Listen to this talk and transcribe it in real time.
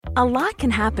A lot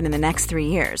can happen in the next 3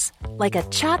 years. Like a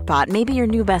chatbot may be your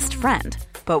new best friend.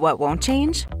 But what won't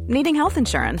change? Needing health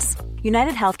insurance.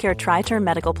 United Healthcare Tri-Term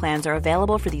Medical Plans are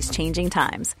available for these changing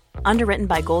times. Underwritten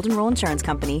by Golden Rule Insurance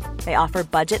Company, they offer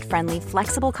budget-friendly,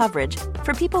 flexible coverage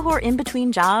for people who are in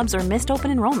between jobs or missed open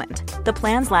enrollment. The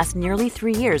plans last nearly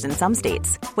 3 years in some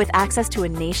states, with access to a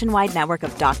nationwide network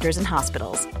of doctors and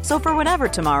hospitals. So for whatever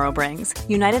tomorrow brings,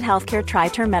 United Healthcare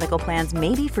Tri-Term Medical Plans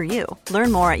may be for you.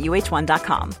 Learn more at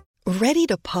uh1.com. Ready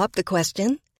to pop the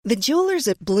question? The jewelers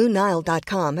at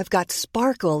BlueNile.com have got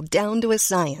sparkle down to a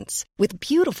science with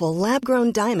beautiful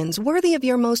lab-grown diamonds worthy of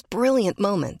your most brilliant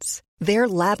moments. Their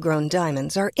lab-grown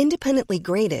diamonds are independently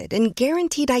graded and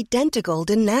guaranteed identical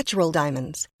to natural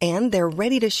diamonds, and they're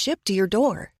ready to ship to your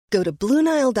door. Go to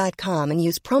BlueNile.com and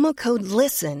use promo code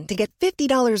LISTEN to get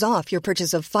 $50 off your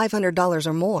purchase of $500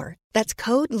 or more. That's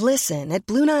code LISTEN at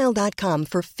BlueNile.com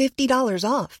for $50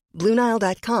 off.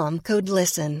 BlueNile.com, code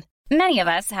LISTEN. Many of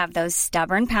us have those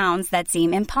stubborn pounds that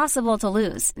seem impossible to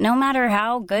lose, no matter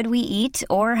how good we eat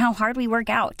or how hard we work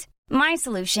out. My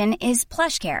solution is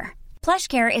PlushCare.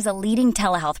 PlushCare is a leading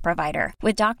telehealth provider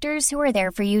with doctors who are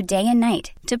there for you day and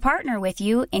night to partner with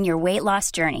you in your weight loss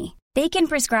journey. They can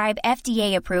prescribe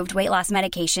FDA-approved weight loss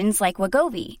medications like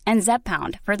Wegovy and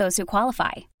Zepbound for those who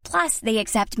qualify. Plus, they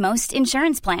accept most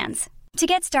insurance plans. To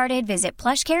get started, visit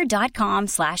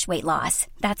plushcare.com/weightloss.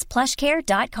 That's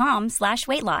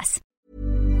plushcare.com/weightloss.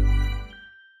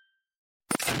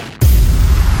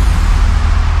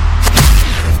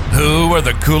 Who are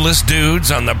the coolest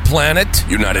dudes on the planet?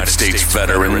 United States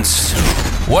veterans.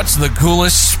 What's the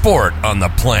coolest sport on the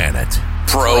planet?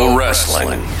 Pro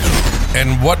wrestling.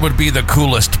 And what would be the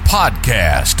coolest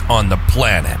podcast on the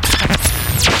planet?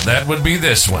 That would be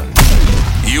this one.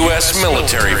 U.S.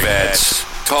 military vets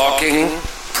talking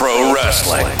pro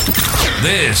wrestling.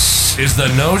 This is the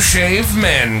No Shave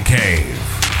Man Cave.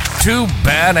 Two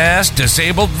badass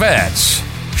disabled vets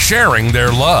sharing their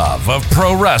love of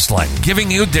pro wrestling, giving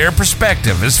you their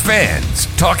perspective as fans,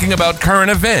 talking about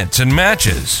current events and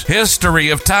matches, history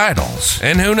of titles,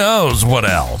 and who knows what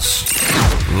else.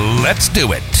 Let's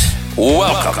do it.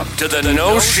 Welcome to the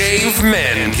No Shave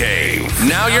Men Cave.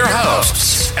 Now your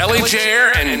hosts, Ellie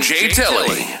Jair and Jay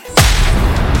Tilley.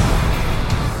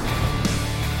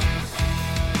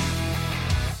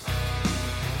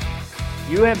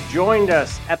 You have joined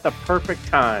us at the perfect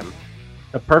time,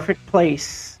 the perfect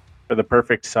place for the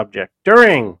perfect subject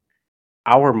during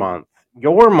our month,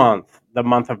 your month, the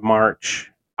month of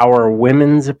March, our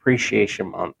Women's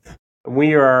Appreciation Month.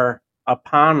 We are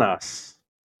upon us,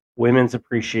 Women's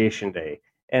Appreciation Day.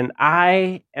 And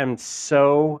I am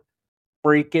so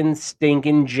freaking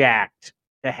stinking jacked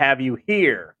to have you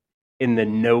here in the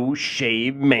No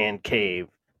Shave Man Cave.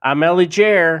 I'm Ellie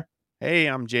Jair. Hey,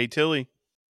 I'm Jay Tilley.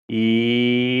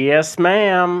 Yes,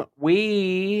 ma'am.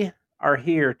 We are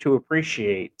here to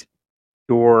appreciate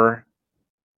your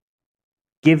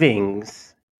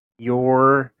givings,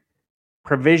 your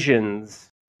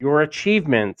provisions, your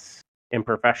achievements in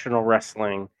professional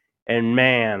wrestling. And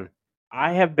man,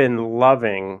 I have been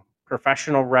loving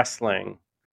professional wrestling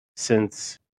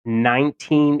since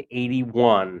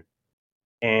 1981.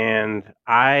 And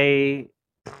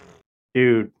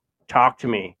dude, talk to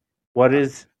me. What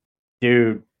is,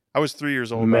 dude? I was 3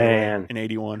 years old, man, in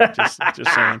 81. Just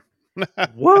saying.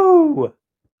 Whoa.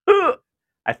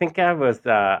 I think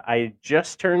I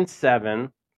just turned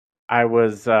 7. I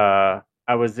was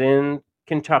in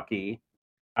Kentucky.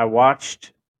 I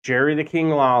watched Jerry the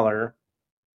King Lawler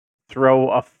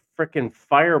throw a freaking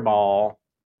fireball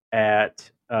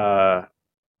at,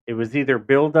 it was either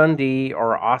Bill Dundee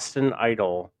or Austin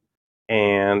Idol.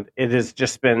 And it has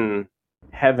just been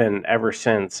heaven ever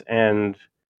since. And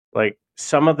like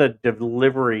some of the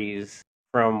deliveries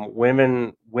from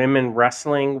women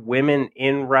wrestling, women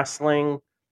in wrestling,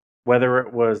 whether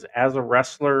it was as a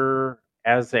wrestler,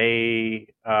 as a,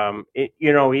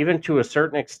 even to a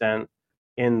certain extent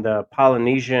in the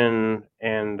Polynesian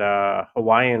and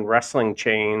Hawaiian wrestling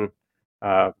chain,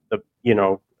 the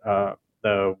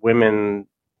women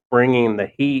bringing the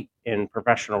heat in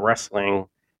professional wrestling.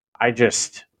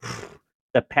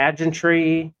 The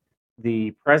pageantry,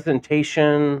 the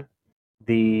presentation,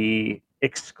 the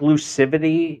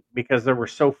exclusivity, because there were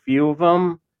so few of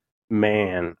them,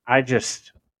 man, I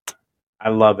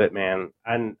love it, man.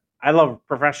 And I love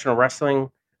professional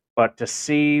wrestling, but to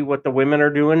see what the women are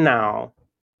doing now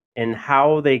and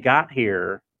how they got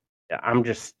here,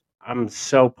 I'm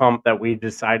so pumped that we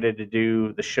decided to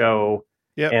do the show.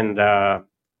 Yep. And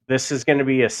this is going to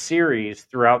be a series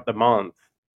throughout the month.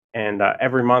 And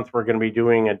every month we're going to be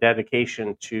doing a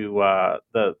dedication to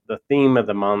the theme of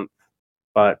the month.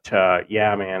 But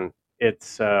yeah, man,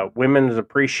 it's Women's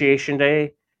Appreciation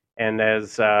Day, and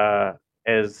as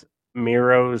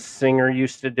Miro's singer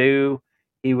used to do,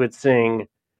 he would sing,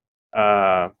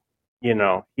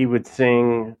 he would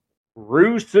sing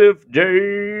Rusev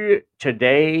Day.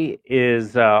 Today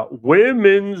is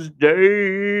Women's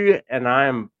Day, and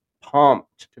I'm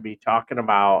pumped to be talking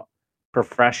about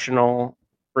professional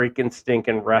freaking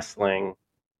stinking wrestling,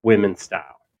 women's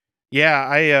style. Yeah,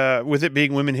 I with it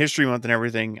being Women History Month and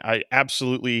everything, I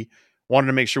absolutely wanted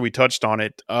to make sure we touched on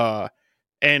it.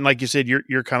 And like you said,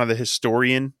 you're kind of the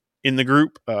historian in the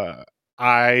group.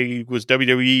 I was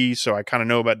WWE, so I kind of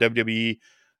know about WWE.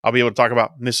 I'll be able to talk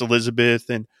about Miss Elizabeth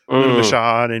and Luna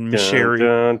Vachon and Miss Sherry.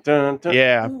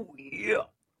 Yeah. Ooh, yeah.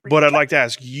 But I'd like to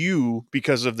ask you,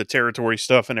 because of the territory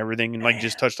stuff and everything, and like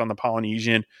just touched on the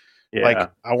Polynesian. Yeah.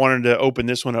 Like, I wanted to open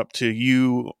this one up to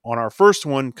you on our first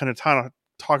one, kind of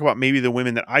talk about maybe the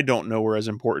women that I don't know were as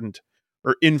important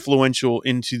or influential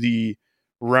into the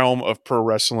realm of pro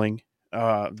wrestling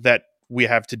that we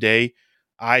have today.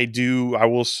 I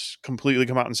will completely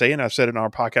come out and say, and I've said it in our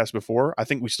podcast before, I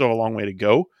think we still have a long way to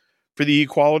go for the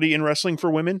equality in wrestling for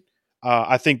women.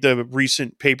 I think the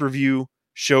recent pay-per-view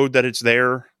showed that it's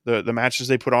there. The matches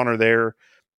they put on are there.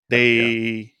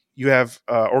 You have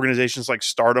organizations like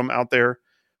Stardom out there,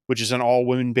 which is an all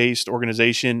women based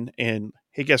organization. And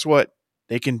hey, guess what?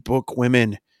 They can book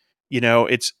women.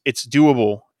 It's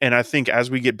doable. And I think as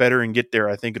we get better and get there,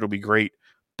 I think it'll be great.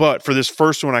 But for this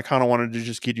first one, I kind of wanted to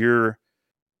just get your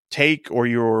take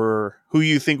or who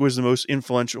you think was the most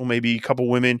influential, maybe a couple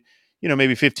women,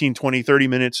 maybe 15, 20, 30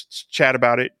 minutes, chat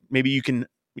about it. Maybe you can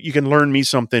learn me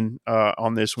something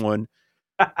on this one.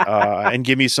 And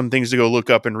give me some things to go look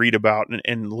up and read about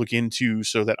and look into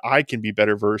so that I can be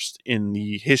better versed in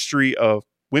the history of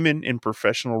women in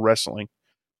professional wrestling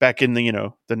back in the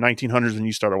 1900s when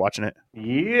you started watching it.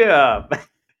 Yeah.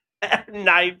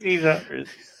 1900s.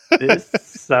 This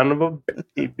son of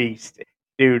a beast.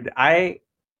 Dude, I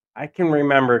can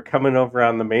remember coming over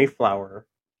on the Mayflower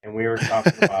and we were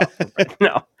talking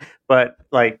about but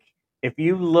like if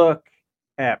you look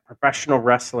at professional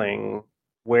wrestling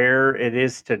where it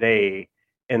is today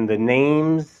and the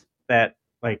names that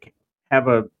like have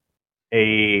a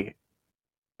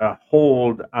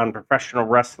hold on professional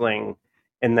wrestling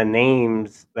and the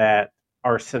names that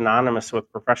are synonymous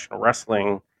with professional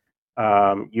wrestling,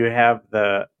 you have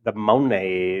the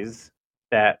Monets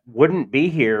that wouldn't be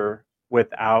here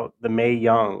without the Mae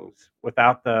Youngs,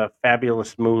 without the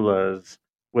Fabulous Moolahs,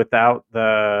 without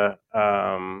the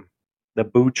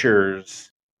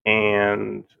Butchers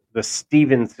and the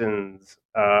Stevensons,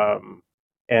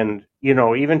 and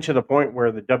even to the point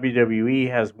where the WWE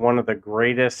has one of the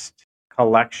greatest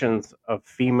collections of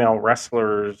female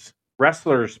wrestlers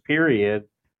period,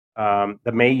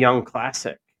 the Mae Young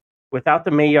Classic. Without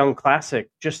the Mae Young Classic,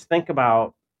 just think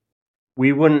about,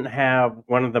 we wouldn't have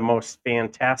one of the most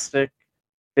fantastic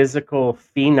physical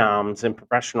phenoms in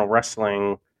professional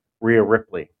wrestling, Rhea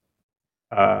Ripley.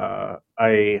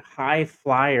 A high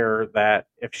flyer that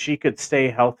if she could stay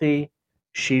healthy,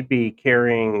 she'd be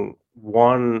carrying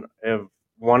one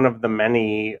of the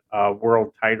many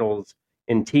world titles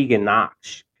in Tegan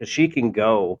Knox, because she can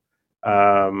go.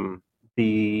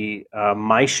 The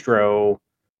Maestro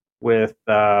with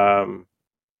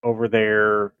over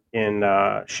there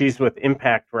in she's with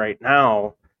Impact right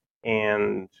now,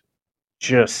 and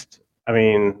just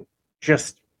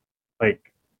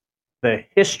like the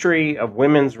history of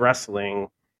women's wrestling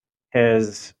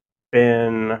has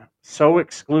been so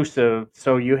exclusive.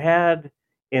 So you had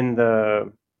in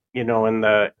the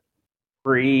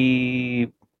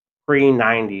pre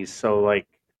 90s, so like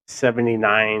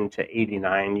 79 to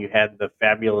 89, you had the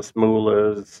Fabulous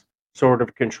Moolahs sort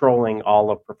of controlling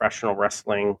all of professional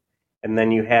wrestling, and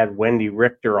then you had Wendy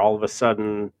Richter all of a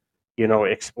sudden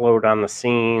explode on the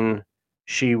scene.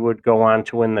 She would go on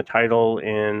to win the title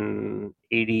in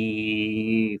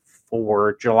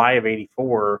 84, July of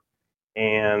 84,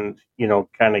 and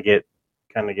kind of get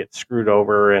screwed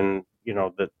over, and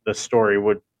the story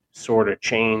would sort of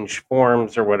change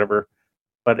forms or whatever.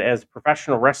 But as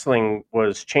professional wrestling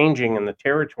was changing and the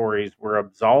territories were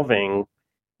absolving,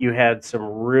 you had some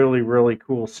really, really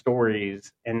cool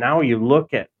stories. And now you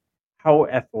look at how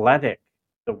athletic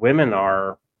the women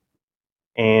are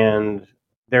and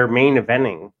their main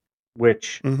eventing,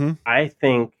 which I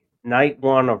think night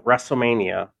one of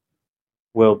WrestleMania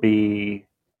will be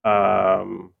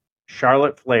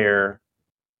Charlotte Flair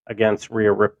against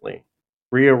Rhea Ripley.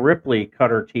 Rhea Ripley cut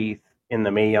her teeth in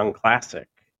the Mae Young Classic.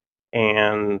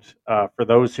 And for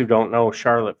those who don't know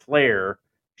Charlotte Flair,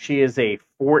 she is a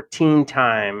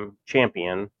 14-time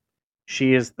champion.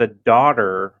 She is the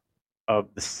daughter of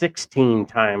the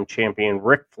 16-time champion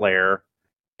Ric Flair,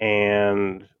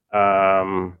 and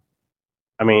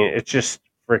I mean, it's just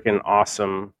freaking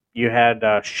awesome. You had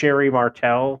Sherry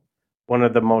Martel, one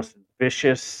of the most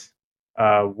vicious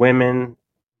women,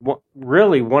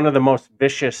 really one of the most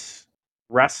vicious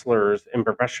wrestlers in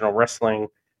professional wrestling,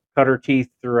 cut her teeth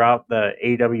throughout the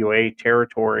AWA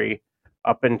territory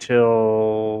up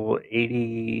until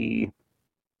 80.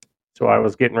 So I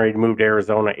was getting ready to move to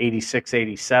Arizona, 86,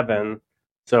 87.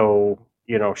 So,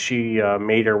 you know, she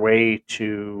made her way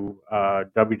to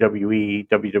WWE,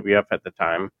 WWF at the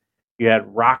time. You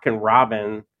had Rockin'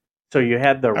 Robin. So you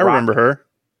had I remember her.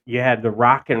 You had the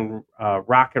Rockin'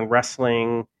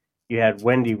 Wrestling. You had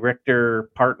Wendy Richter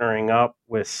partnering up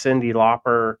with Cyndi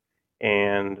Lauper,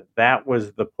 and that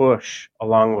was the push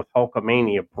along with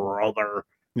Hulkamania, brother.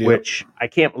 Yep. Which I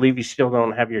can't believe you still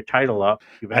don't have your title up.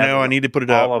 You've I know. I need to put it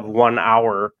all up. of 1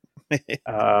 hour.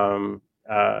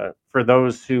 For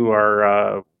those who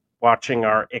are watching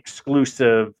our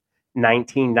exclusive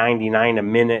 $19.99 a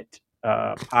minute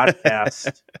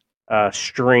podcast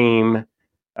stream,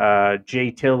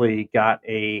 Jay Tilley got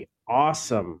a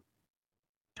awesome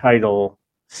title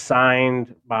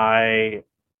signed by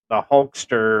the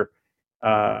Hulkster.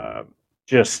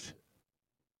 Just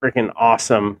freaking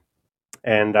awesome.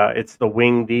 And it's the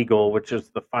Winged Eagle, which is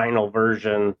the final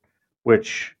version,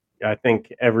 which I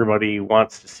think everybody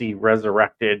wants to see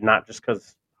resurrected, not just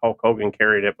because Hulk Hogan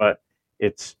carried it, but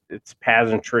its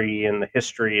pageantry and the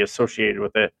history associated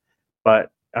with it. But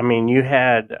I mean, you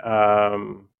had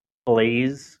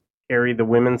Blaze carry the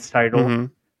women's title. Mm-hmm.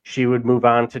 She would move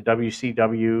on to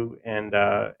WCW and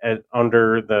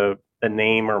under the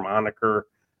name or moniker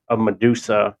of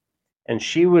Medusa, and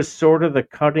she was sort of the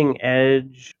cutting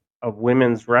edge of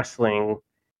women's wrestling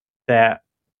that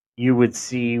you would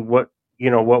see what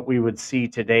we would see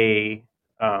today.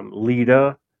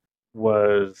 Lita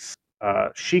was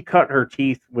she cut her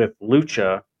teeth with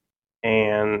lucha,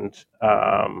 and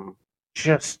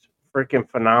just freaking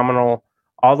phenomenal,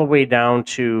 all the way down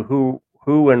to who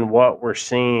and what we're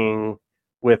seeing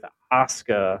with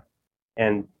Asuka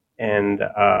and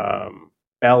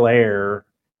Belair.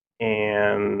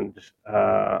 And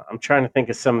I'm trying to think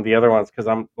of some of the other ones because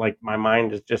I'm like my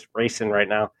mind is just racing right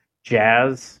now.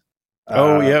 Jazz,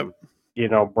 Yep. you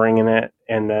know, bringing it,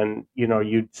 and then you know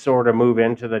you'd sort of move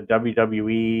into the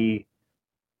WWE.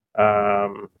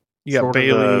 You got Sort of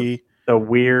Bailey. the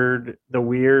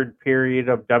weird period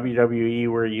of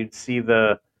WWE where you'd see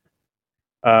the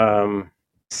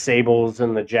Sables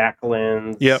and the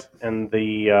Jacquelines, Yep. and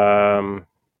the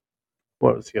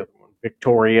what was the other one?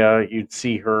 Victoria. You'd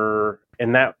see her,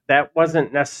 and that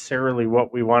wasn't necessarily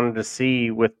what we wanted to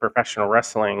see with professional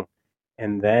wrestling.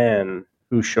 And then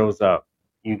who shows up?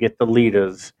 You get the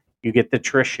Litas, you get the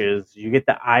Trishas, you get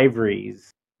the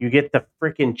Ivories, you get the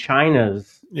freaking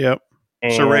Chinas. Yep.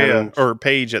 And Saraya or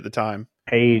Paige at the time.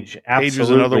 Paige, absolutely. Paige was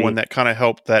another one that kind of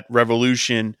helped that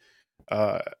revolution.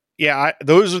 That's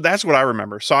what I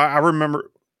remember. So I remember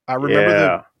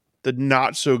the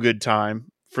not so good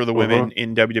time for the women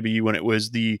in WWE when it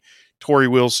was the Tori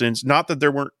Wilsons. Not that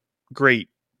there weren't great,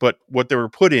 but what they were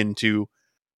put into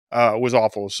was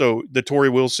awful. So the Tori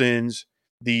Wilsons,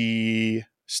 the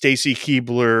Stacy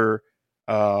Keibler,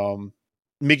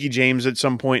 Mickie James at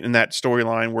some point in that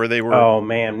storyline where they were. Oh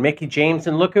man, Mickie James,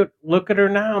 and look at her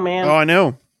now, man. Oh, I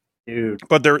know, dude.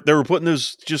 But they were putting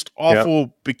those just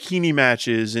awful bikini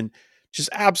matches and just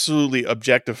absolutely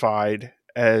objectified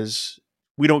as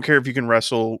we don't care if you can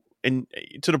wrestle, and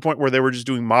to the point where they were just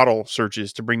doing model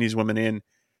searches to bring these women in.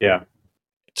 Yeah.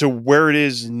 To where it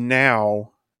is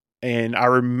now. And I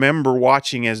remember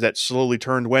watching as that slowly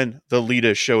turned when the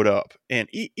Lita showed up. And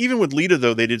even with Lita,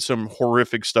 though, they did some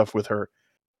horrific stuff with her.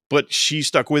 But she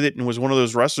stuck with it and was one of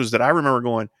those wrestlers that I remember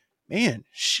going, man,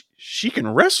 she can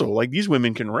wrestle. Like, these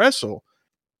women can wrestle.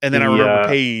 And then I remember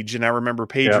Paige, and I remember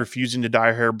Paige refusing to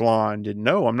dye her hair blonde. And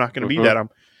no, I'm not going to be that.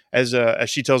 As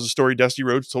she tells the story, Dusty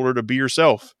Rhodes told her to be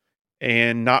herself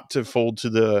and not to fold to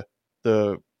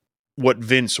the what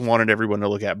Vince wanted everyone to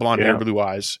look at: blonde hair, blue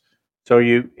eyes. So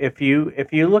if you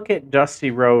look at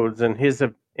Dusty Rhodes and his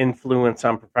influence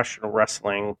on professional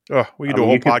wrestling, we could do a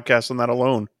whole podcast on that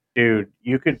alone. Dude,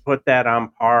 you could put that on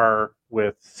par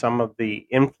with some of the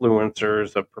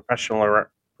influencers of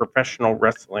professional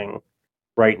wrestling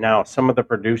right now. Some of the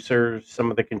producers, some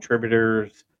of the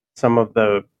contributors, some of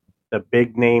the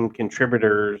big name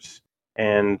contributors,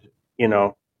 and you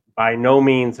know, by no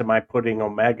means am I putting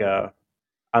Omega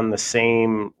on the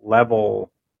same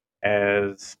level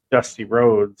as Dusty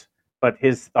Rhodes, but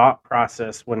his thought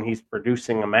process when he's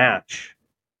producing a match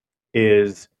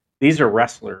is these are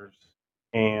wrestlers,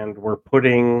 and we're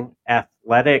putting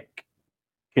athletic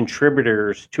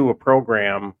contributors to a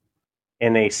program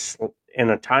in a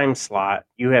time slot.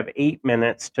 You have 8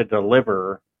 minutes to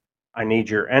deliver. I need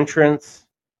your entrance.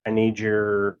 I need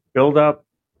your build up.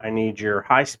 I need your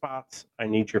high spots. I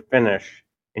need your finish.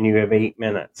 And you have 8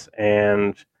 minutes.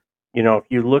 And, if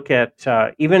you look at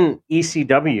even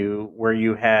ECW, where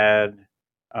you had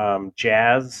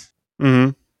Jazz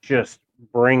just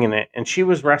bringing it, and she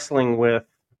was wrestling with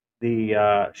the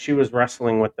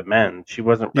men. She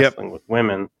wasn't wrestling with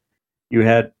women. You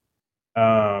had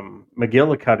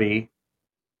McGillicuddy,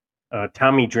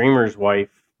 Tommy Dreamer's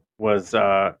wife,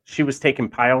 she was taking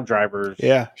pile drivers.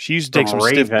 Yeah, she used to take some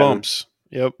stiff bumps.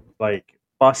 Yep. Like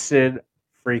busted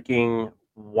freaking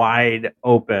wide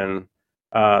open.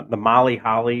 The Molly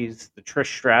Hollies, the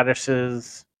Trish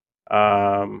Stratuses,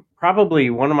 probably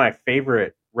one of my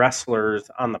favorite wrestlers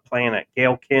on the planet,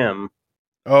 Gail Kim.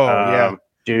 Oh, yeah.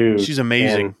 Dude. She's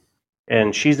amazing.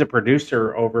 And she's a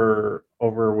producer over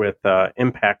with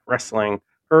Impact Wrestling.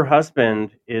 Her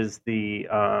husband is the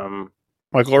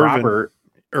Michael Irvin.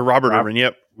 Robert Irvin,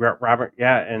 yep. Robert,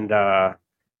 yeah. And I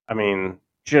mean,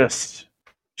 just,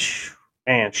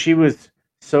 man, she was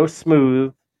so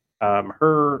smooth.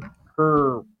 Her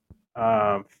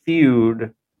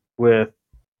feud with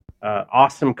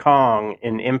Awesome Kong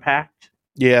in Impact.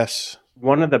 Yes.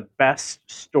 One of the best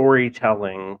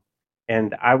storytelling,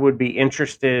 and I would be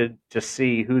interested to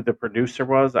see who the producer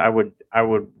was.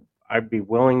 I'd be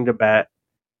willing to bet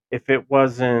if it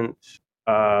wasn't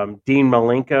Dean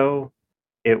Malenko,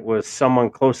 it was someone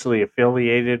closely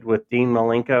affiliated with Dean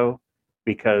Malenko,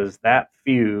 because that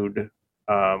feud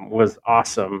was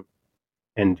awesome.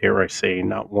 And dare I say,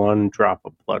 not one drop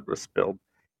of blood was spilled.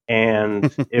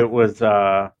 And it was,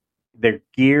 their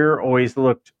gear always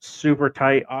looked super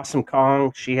tight. Awesome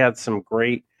Kong, she had some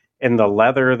great, and the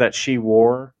leather that she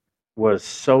wore was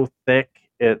so thick.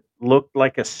 It looked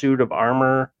like a suit of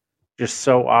armor. Just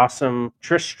so awesome.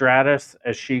 Trish Stratus,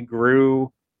 as she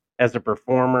grew as a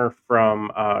performer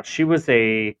from, she was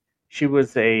a,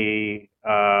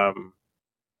 I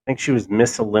think she was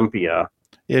Miss Olympia.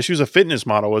 Yeah, she was a fitness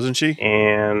model, wasn't she?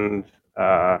 And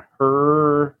I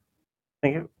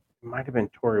think it might have been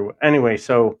Tori. Anyway,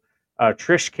 so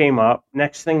Trish came up.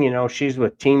 Next thing you know, she's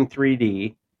with Team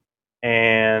 3D.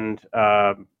 And,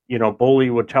 Bully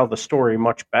would tell the story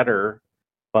much better.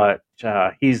 But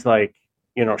he's like,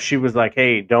 she was like,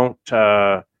 hey, don't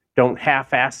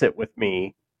half-ass it with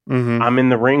me. Mm-hmm. I'm in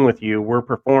the ring with you. We're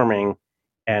performing.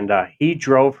 And he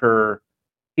tried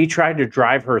to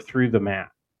drive her through the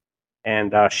mat.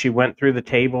 And she went through the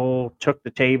table, took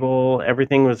the table.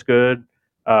 Everything was good.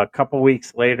 A couple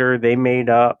weeks later, they made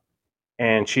up.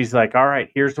 And she's like, all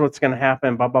right, here's what's going to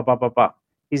happen. Blah, blah, blah, blah, blah.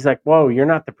 He's like, whoa, you're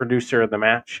not the producer of the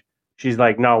match. She's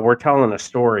like, no, we're telling a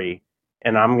story.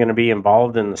 And I'm going to be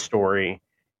involved in the story.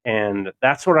 And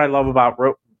that's what I love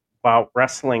about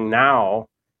wrestling now.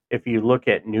 If you look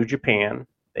at New Japan,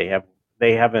 they have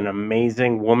an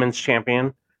amazing women's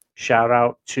champion. Shout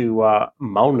out to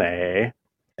Monet.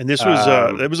 And this was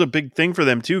that was a big thing for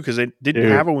them too, because they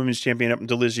didn't have a women's champion up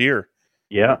until this year.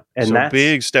 Yeah, and so that's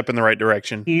big step in the right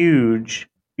direction. Huge,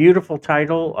 beautiful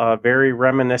title, very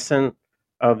reminiscent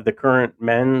of the current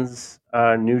men's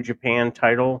New Japan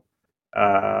title.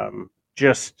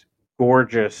 Just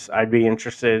gorgeous. I'd be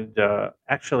interested.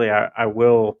 Actually, I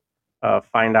will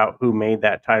find out who made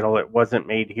that title. It wasn't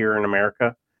made here in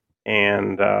America,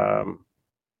 and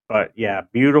but yeah,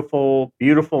 beautiful,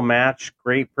 beautiful match,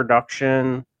 great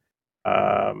production.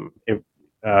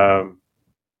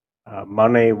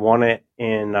 Monet won it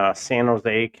in San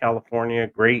Jose, California.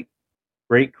 Great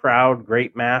crowd,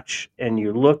 great match. And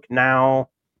you look now,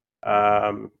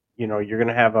 you're going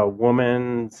to have a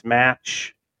women's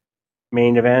match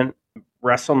main event,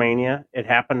 WrestleMania. It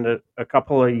happened a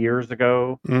couple of years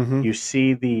ago. Mm-hmm. You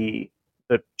see the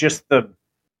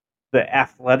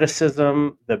athleticism,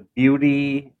 the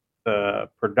beauty, the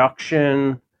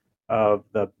production of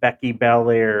the Becky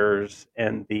Belairs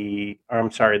and the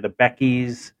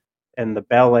Beckys and the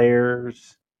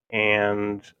Belairs,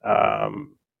 and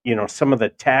some of the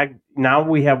tag. Now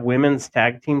we have women's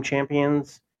tag team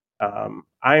champions.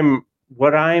 I'm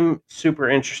super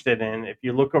interested in. If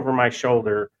you look over my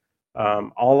shoulder,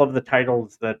 all of the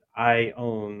titles that I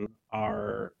own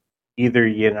are either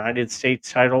United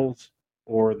States titles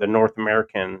or the North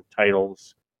American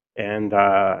titles. And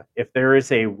if there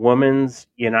is a women's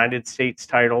United States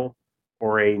title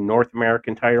or a North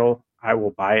American title, I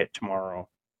will buy it tomorrow.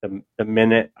 The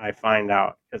minute I find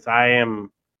out, because I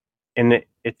am, and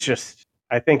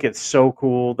I think it's so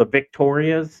cool. The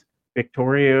Victoria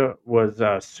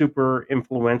was super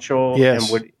influential,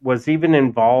 yes, and was even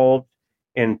involved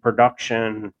in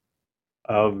production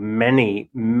of many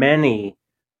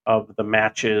of the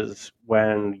matches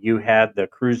when you had the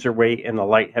cruiserweight and the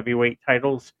light heavyweight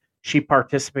titles. She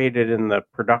participated in the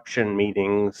production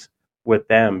meetings with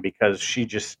them because she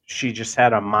just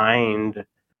had a mind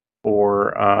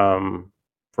for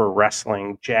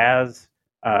wrestling. Jazz,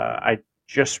 I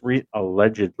just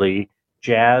allegedly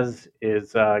Jazz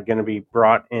is going to be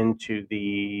brought into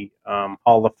the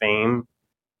Hall of Fame.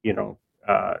 You know,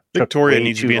 Victoria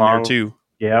needs to be in there too.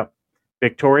 Yeah,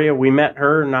 Victoria. We met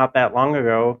her not that long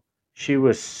ago. She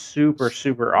was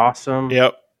super awesome.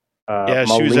 Yep. Yeah,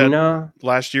 Melina, she was at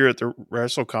last year at the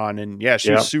WrestleCon, and yeah,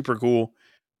 she was super cool.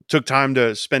 Took time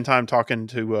to spend time talking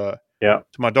to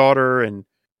my daughter, and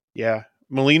yeah,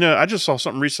 Melina. I just saw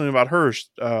something recently about her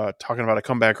talking about a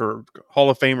comeback or Hall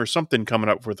of Fame or something coming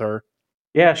up with her.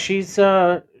 Yeah, she's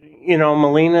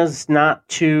Melina's not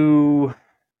too.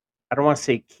 I don't want to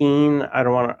say keen. I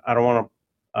don't want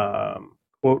to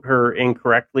quote her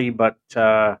incorrectly, but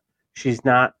she's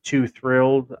not too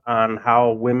thrilled on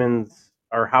how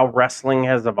how wrestling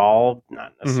has evolved.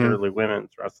 Not necessarily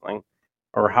women's wrestling,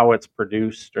 or how it's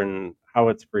produced and how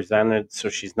it's presented. So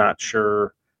she's not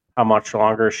sure how much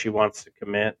longer she wants to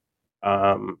commit.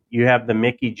 You have the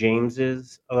Mickie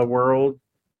Jameses of the world,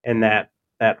 and that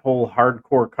whole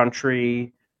hardcore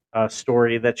country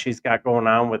story that she's got going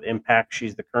on with Impact.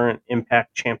 She's the current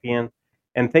Impact champion.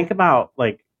 And think about,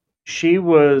 like, she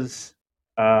was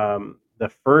the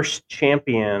first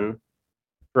champion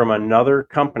from another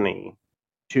company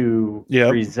to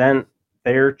present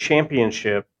their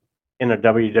championship in a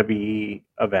WWE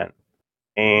event.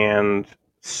 And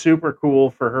super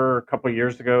cool for her. A couple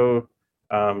years ago,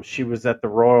 she was at the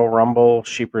Royal Rumble.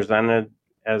 She presented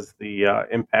as the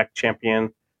Impact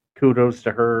champion. Kudos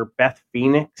to her. Beth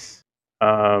Phoenix,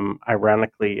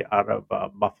 ironically out of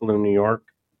Buffalo, New York.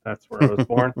 That's where I was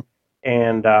born.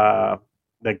 And the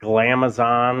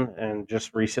Glamazon, and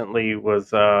just recently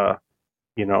was,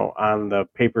 on the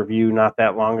pay-per-view not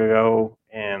that long ago.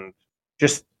 And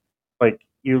just, like,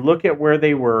 you look at where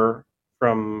they were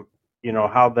from,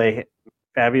 how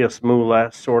Fabulous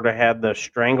Moolah sort of had the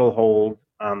stranglehold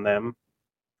on them,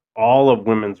 all of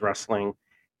women's wrestling,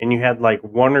 and you had like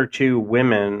one or two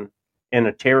women in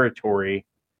a territory,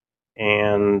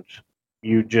 and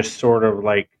you just sort of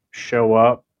like show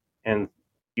up and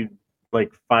you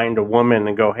like find a woman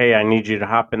and go, hey, I need you to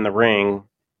hop in the ring.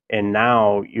 And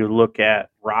now you look at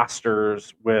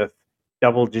rosters with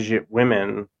double-digit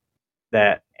women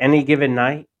that any given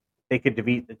night they could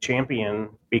defeat the champion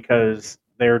because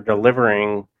they're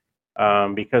delivering,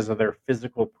 because of their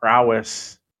physical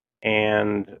prowess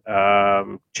and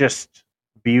just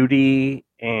beauty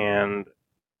and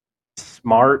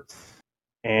smarts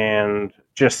and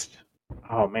just,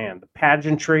 oh man, the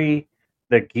pageantry,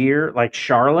 the gear. Like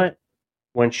Charlotte,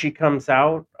 when she comes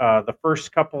out, the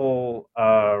first couple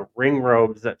ring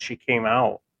robes that she came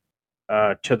out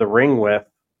to the ring with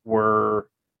were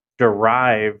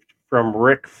derived from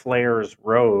Ric Flair's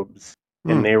robes,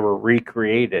 and they were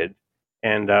recreated.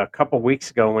 And a couple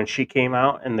weeks ago, when she came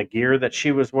out and the gear that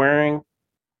she was wearing,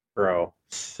 bro,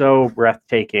 so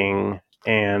breathtaking.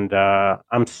 And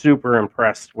I'm super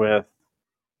impressed with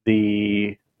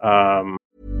the.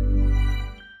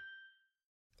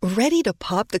 Ready to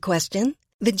pop the question?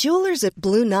 The jewelers at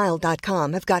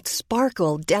BlueNile.com have got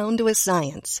sparkle down to a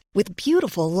science with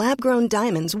beautiful lab-grown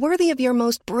diamonds worthy of your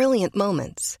most brilliant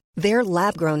moments. Their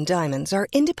lab-grown diamonds are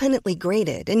independently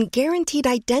graded and guaranteed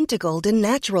identical to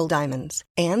natural diamonds,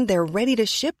 and they're ready to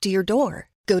ship to your door.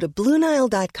 Go to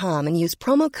BlueNile.com and use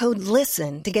promo code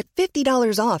LISTEN to get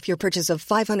 $50 off your purchase of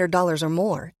 $500 or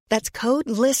more. That's code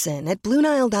LISTEN at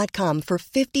BlueNile.com for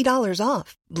 $50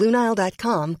 off.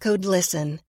 BlueNile.com, code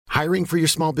LISTEN. Hiring for your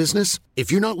small business?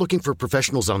 If you're not looking for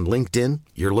professionals on LinkedIn,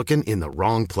 you're looking in the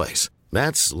wrong place.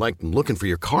 That's like looking for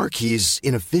your car keys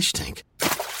in a fish tank.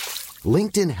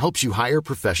 LinkedIn helps you hire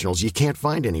professionals you can't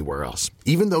find anywhere else,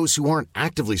 even those who aren't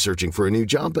actively searching for a new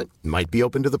job but might be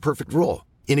open to the perfect role.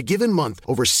 In a given month,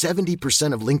 over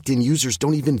 70% of LinkedIn users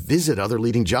don't even visit other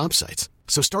leading job sites.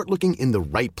 So start looking in the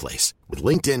right place. With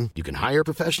LinkedIn, you can hire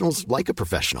professionals like a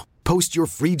professional. Post your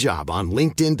free job on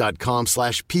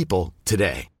linkedin.com/people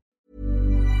today.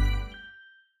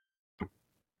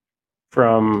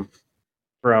 From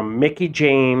Mickie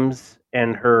James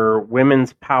and her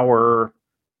Women's Power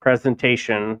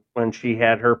presentation when she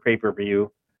had her pay-per-view,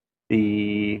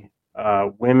 the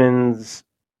women's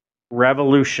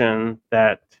revolution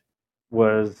that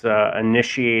was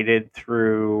initiated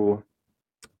through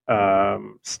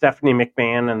Stephanie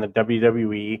McMahon and the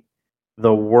WWE,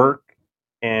 the work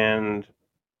and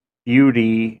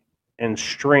beauty and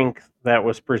strength that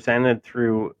was presented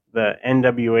through the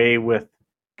NWA with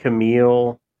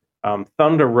Camille,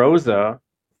 Thunder Rosa.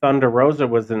 Thunder Rosa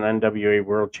was an NWA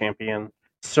World Champion.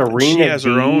 Serena she has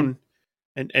her Deeb, own,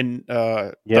 and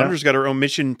Thunder's got her own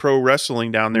Mission Pro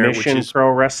Wrestling down there, Mission which is Pro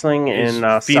Wrestling in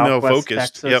female Southwest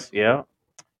focused. Texas.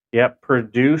 Yep.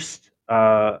 Produced.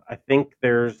 I think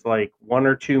there's like 1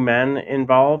 or 2 men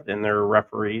involved, and they're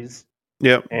referees.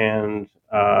 Yep. And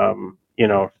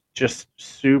just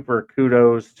super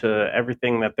kudos to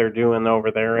everything that they're doing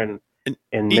over there in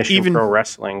Mission Pro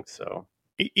Wrestling. So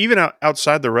even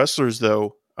outside the wrestlers,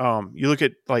 though, you look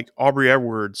at like Aubrey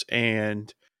Edwards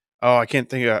and I can't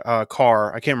think of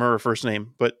Carr. I can't remember her first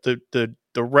name, but the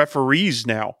referees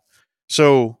now.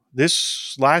 So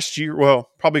this last year, well,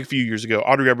 probably a few years ago,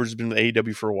 Aubrey Edwards has been with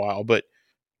AEW for a while, but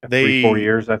 3-4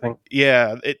 years, I think.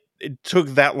 Yeah, it took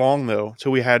that long though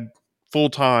till we had full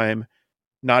time,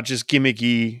 not just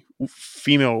gimmicky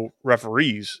female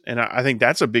referees, and I think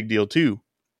that's a big deal too.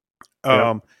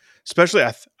 Especially,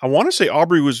 I want to say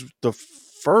Aubrey was the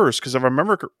first, because if I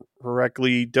remember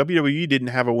correctly, WWE didn't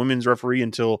have a women's referee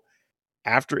until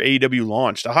after AEW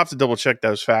launched. I'll have to double check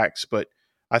those facts, but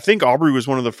I think Aubrey was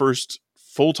one of the first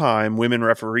full-time women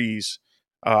referees.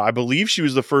 I believe she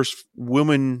was the first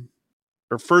woman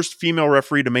or first female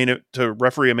referee to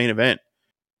referee a main event.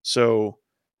 So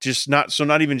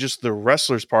not even just the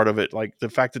wrestlers part of it, like the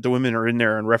fact that the women are in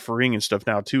there and refereeing and stuff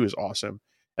now too is awesome.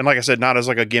 And like I said, not as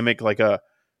like a gimmick, like a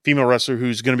female wrestler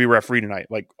who's going to be referee tonight.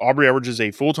 Like Aubrey Edwards is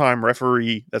a full-time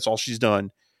referee. That's all she's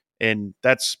done. And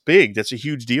that's big. That's a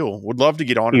huge deal. Would love to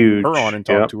get her on and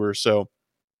talk to her. So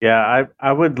yeah,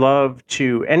 I would love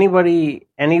to, any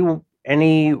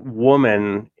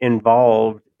woman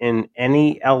involved in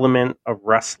any element of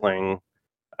wrestling.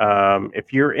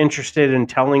 If you're interested in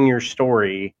telling your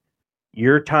story,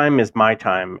 your time is my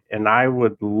time. And I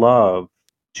would love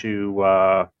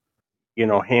to,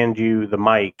 hand you the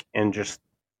mic and just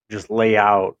lay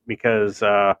out, because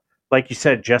like you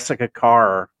said, Jessica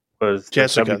Carr was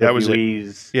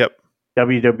WWE's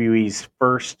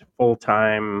first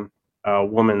full-time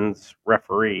woman's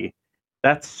referee.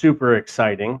 That's super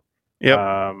exciting. Yep.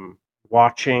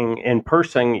 Watching in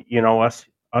person,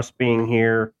 us being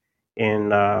here in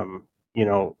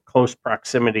close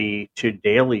proximity to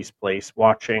Daly's place,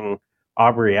 watching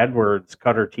Aubrey Edwards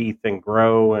cut her teeth and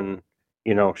grow and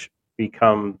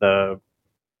become the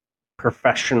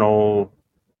professional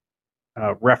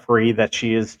referee that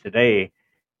she is today.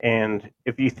 And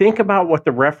if you think about what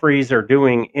the referees are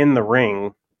doing in the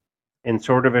ring, and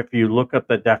sort of if you look at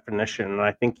the definition, and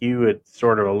I think you had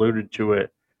sort of alluded to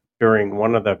it during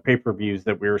one of the pay-per-views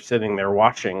that we were sitting there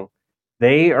watching,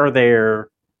 they are there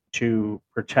to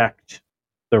protect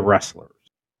the wrestlers.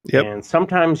 Yep. And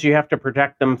sometimes you have to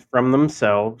protect them from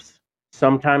themselves.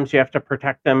 Sometimes you have to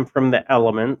protect them from the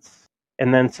elements.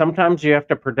 And then sometimes you have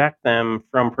to protect them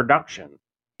from production.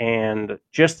 And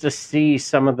just to see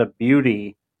some of the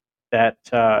beauty that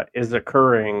is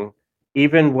occurring,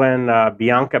 even when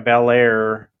Bianca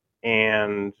Belair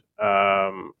and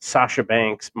Sasha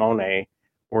Banks, Monet,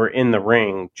 were in the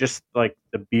ring, just like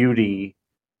the beauty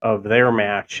of their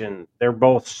match. And they're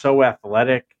both so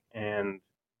athletic and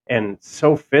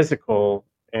so physical.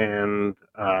 And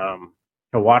to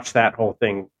watch that whole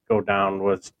thing go down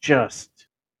was just,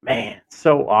 man,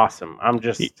 so awesome. I'm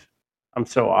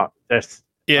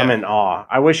in awe.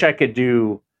 I wish I could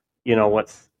do,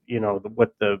 what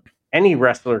any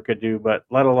wrestler could do, but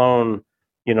let alone,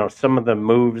 some of the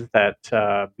moves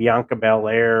that Bianca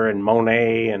Belair and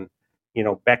Monet and,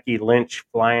 Becky Lynch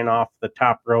flying off the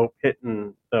top rope,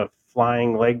 hitting the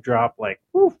flying leg drop, like,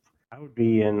 woof, I would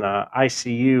be in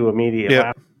ICU immediately.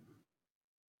 Yeah.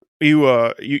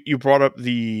 You brought up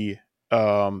the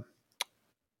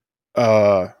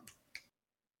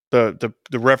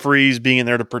referees being in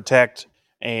there to protect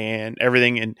and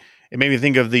everything, and it made me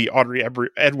think of the Aubrey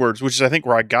Edwards, which is I think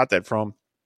where I got that from.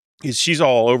 Is she's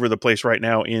all over the place right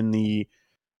now in the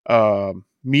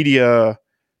media,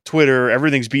 Twitter,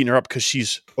 everything's beating her up because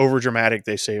she's over dramatic,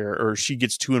 they say, or she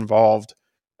gets too involved.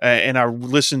 And I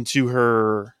listened to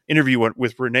her interview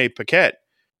with Renee Paquette,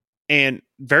 and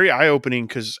very eye opening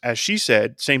because, as she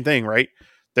said, same thing, right?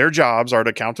 Their jobs are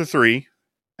to count to 3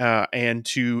 and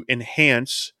to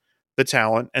enhance the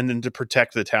talent and then to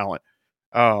protect the talent.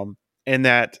 And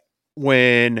that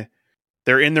when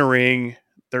they're in the ring,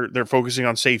 they're focusing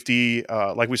on safety.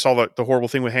 Like we saw the horrible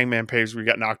thing with Hangman Page where he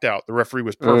got knocked out. The referee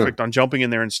was perfect on jumping in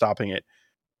there and stopping it.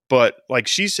 But like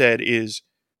she said, is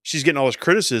she's getting all this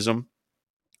criticism,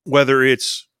 whether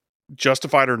it's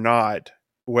justified or not,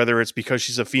 whether it's because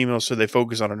she's a female so they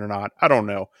focus on it or not. I don't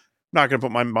know. I'm not going to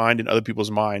put my mind in other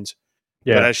people's minds.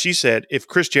 Yeah. But as she said, if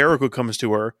Chris Jericho comes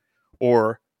to her,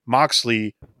 or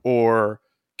Moxley, or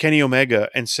Kenny Omega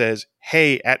and says,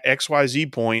 hey, at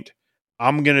XYZ point,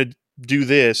 I'm going to do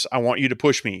this. I want you to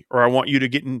push me, or I want you to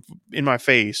get in my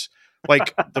face.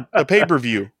 Like the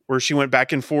pay-per-view where she went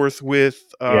back and forth with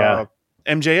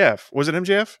MJF. Was it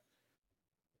MJF?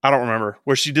 I don't remember.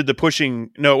 Where she did the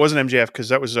pushing. No, it wasn't MJF because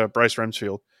that was Bryce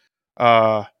Remsfield.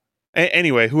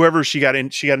 Anyway, whoever she got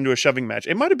into a shoving match.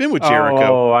 It might have been with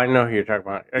Jericho. Oh, I know who you're talking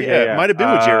about. Okay, yeah, it might have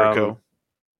been with Jericho.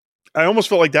 I almost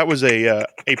felt like that was a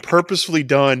purposefully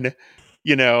done,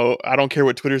 I don't care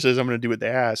what Twitter says, I'm going to do what they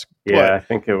ask. Yeah, I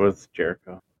think it was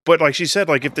Jericho. But like she said,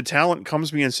 like if the talent comes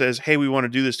to me and says, hey, we want to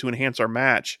do this to enhance our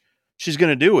match, she's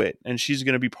going to do it. And she's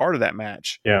going to be part of that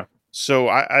match. Yeah. So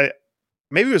I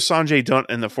maybe it was Sanjay Dutt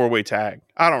in the 4-way tag.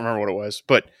 I don't remember what it was,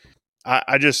 but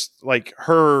I just like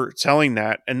her telling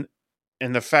that. And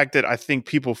the fact that I think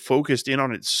people focused in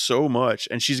on it so much,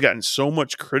 and she's gotten so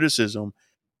much criticism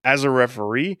as a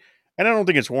referee. And I don't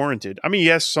think it's warranted. I mean,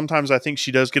 yes, sometimes I think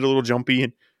she does get a little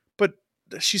jumpy, but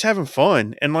she's having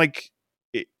fun. And like,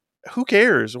 who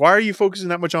cares? Why are you focusing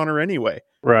that much on her anyway?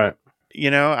 Right.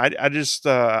 I just,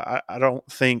 I don't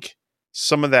think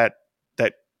some of that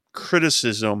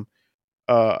criticism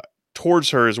towards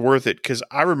her is worth it. Cause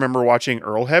I remember watching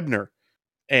Earl Hebner,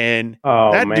 and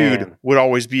dude would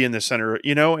always be in the center,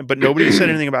 but nobody said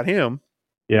anything about him.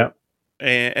 Yeah.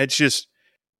 And it's just,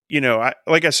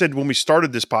 like I said, when we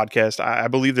started this podcast, I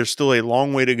believe there's still a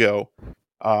long way to go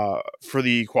for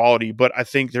the equality. But I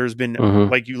think there's been,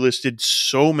 like you listed,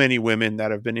 so many women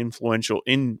that have been influential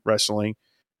in wrestling.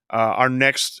 Our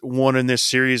next one in this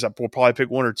series, we'll probably pick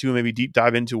one or two, maybe deep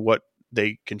dive into what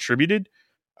they contributed.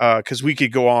 Because we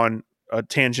could go on a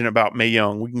tangent about Mae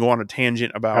Young. We can go on a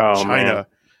tangent about China.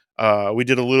 We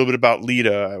did a little bit about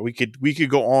Lita. We could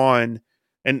go on.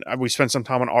 And we spent some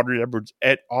time on Aubrey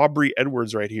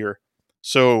Edwards right here.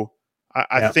 So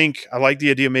I think I like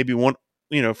the idea. Maybe one,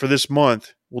 for this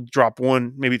month, we'll drop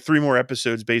maybe 3 more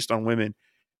episodes based on women,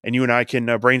 and you and I can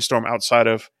brainstorm outside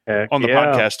of on the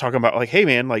podcast, talking about like, hey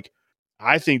man, like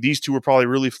I think these two were probably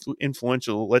really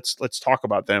influential. Let's talk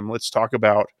about them. Let's talk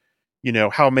about,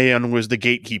 how Mae Young was the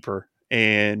gatekeeper,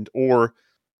 or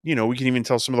we can even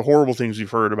tell some of the horrible things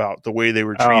we've heard about the way they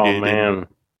were treated. Oh man.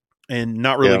 And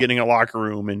not really getting a locker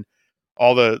room and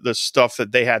all the stuff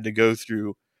that they had to go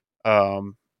through.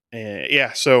 So,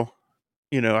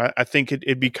 I think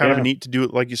it'd be kind of neat to do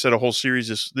it, like you said, a whole series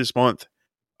this month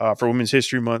for Women's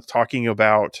History Month, talking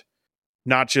about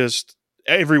not just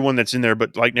everyone that's in there,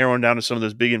 but like narrowing down to some of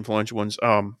those big influential ones.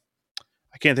 I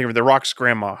can't think of it. The Rock's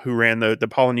grandma, who ran the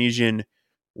Polynesian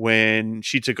when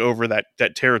she took over that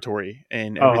territory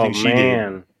and everything she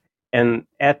did. And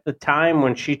at the time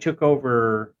when she took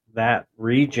over that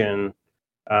region,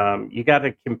 you got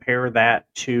to compare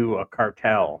that to a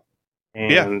cartel,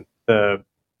 and the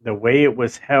way it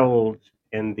was held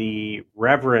and the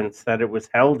reverence that it was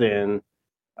held in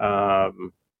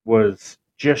was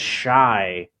just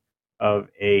shy of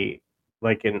an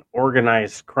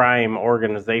organized crime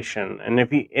organization. And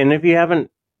if you haven't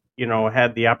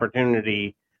had the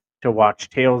opportunity to watch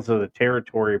Tales of the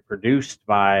Territory, produced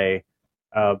by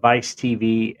Vice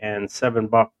TV and Seven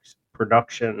Bucks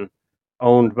Production,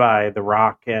 owned by The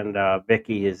Rock and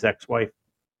Vicky, his ex-wife,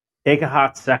 take a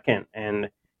hot second,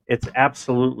 and it's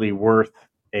absolutely worth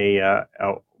a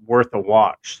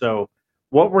watch. So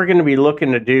what we're going to be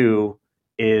looking to do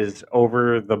is,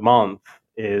 over the month,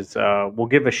 is we'll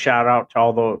give a shout out to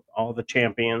all the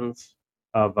champions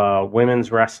of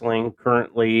women's wrestling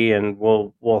currently, and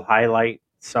we'll highlight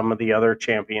some of the other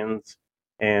champions.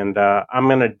 And I'm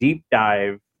going to deep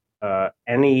dive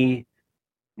any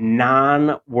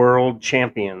non-world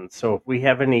champions. So if we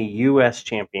have any U.S.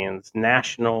 champions,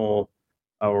 national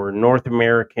or North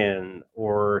American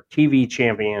or TV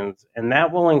champions, and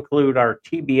that will include our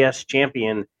TBS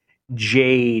champion,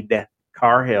 Jade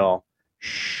Cargill.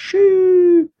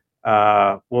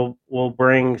 We'll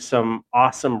bring some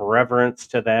awesome reverence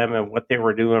to them and what they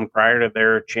were doing prior to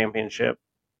their championship.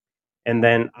 And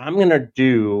then I'm going to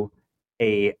do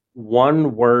a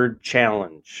 1-word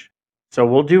challenge. So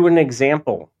we'll do an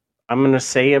example. I'm going to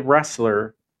say a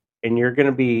wrestler, and you're going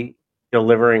to be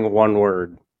delivering 1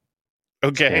 word.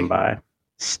 Okay.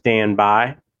 Stand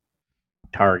by.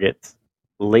 Targets.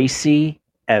 Lacey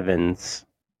Evans.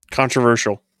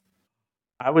 Controversial.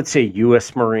 I would say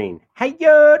U.S. Marine. Hey,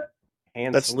 yo!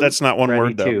 That's not 1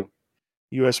 word, though.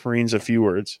 U.S. Marine's a few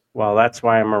words. Well, that's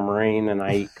why I'm a Marine and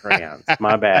I eat crayons.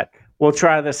 My bad. We'll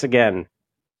try this again.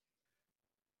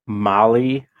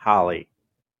 Molly Holly.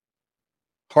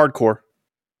 Hardcore.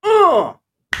 Oh,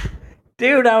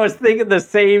 dude, I was thinking the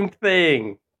same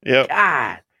thing. Yep.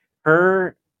 God,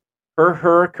 her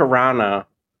Hurricanrana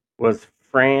was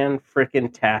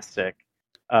freaking-tastic.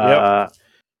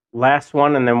 Last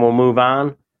one, and then we'll move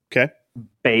on. Okay.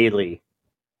 Bayley.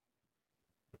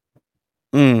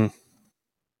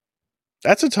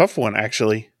 That's a tough one,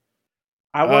 actually.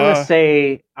 I want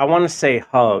to say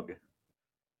Hug,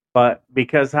 but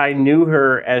because I knew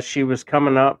her as she was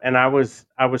coming up, and I was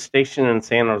stationed in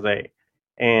San Jose,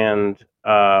 and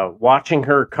watching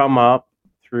her come up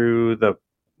through the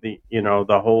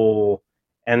whole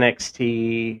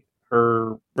NXT,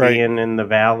 her being in the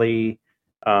Valley,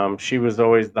 she was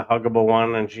always the huggable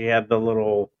one, and she had the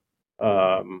little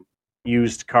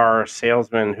used car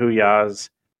salesman Huyas,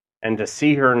 and to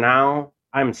see her now,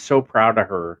 I'm so proud of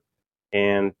her,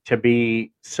 and to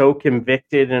be so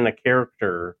convicted in a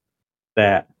character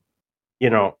that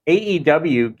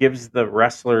AEW gives the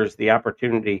wrestlers the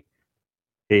opportunity.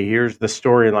 Hey, here's the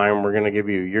storyline we're going to give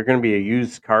you. You're going to be a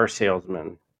used car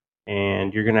salesman,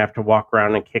 and you're going to have to walk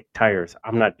around and kick tires.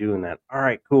 I'm not doing that. All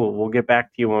right, cool. We'll get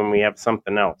back to you when we have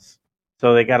something else.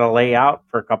 So they got to lay out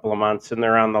for a couple of months, and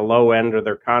they're on the low end of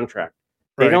their contract.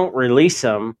 They don't release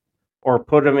them or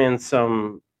put them in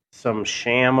some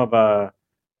sham of a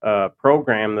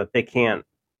program that they can't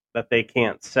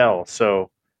sell.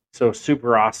 So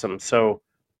super awesome. So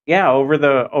yeah, over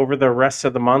the rest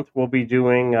of the month, we'll be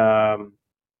doing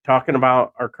talking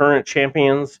about our current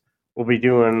champions. We'll be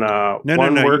doing word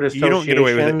associations. You don't get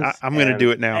away with it. I'm going to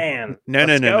do it now. Man,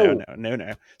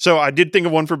 no. So I did think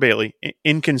of one for Bayley.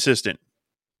 Inconsistent.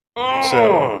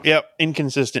 So yep,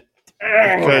 inconsistent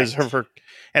because her,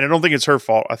 and I don't think it's her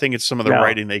fault. I think it's some of the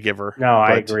writing they give her. No,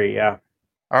 I agree. Yeah.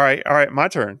 All right, my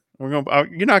turn. We're going.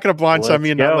 You're not going to blindside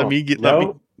me and not let me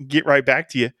get right back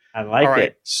to you. I like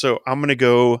it. So I'm going to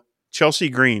go Chelsea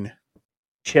Green.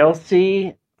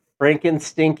 Chelsea freaking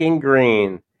stinking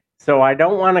Green. So I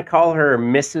don't want to call her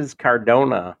Mrs.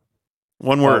 Cardona.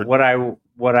 One word. What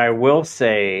I will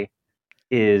say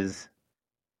is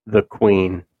the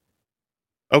Queen.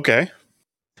 Okay.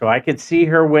 So I could see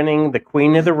her winning the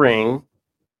Queen of the Ring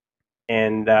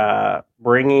and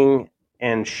bringing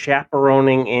and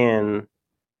chaperoning in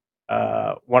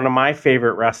one of my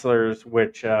favorite wrestlers,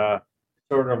 which sort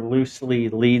of loosely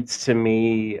leads to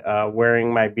me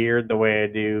wearing my beard the way I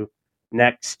do,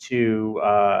 next to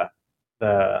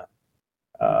the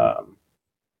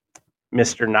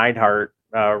Mr. Neidhart,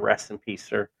 rest in peace,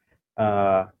 sir.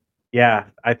 Yeah,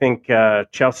 I think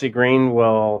Chelsea Green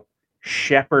will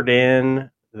shepherd in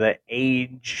the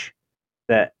age,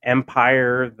 the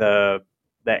empire, the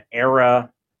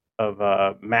era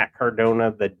of Matt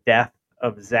Cardona, the death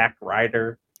of Zack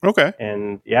Ryder. Okay.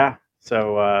 And yeah,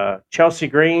 so Chelsea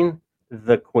Green,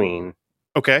 the Queen.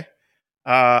 Okay.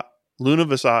 Luna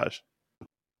Visage.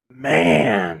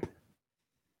 Man.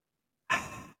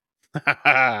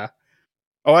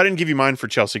 Oh, I didn't give you mine for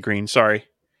Chelsea Green. Sorry.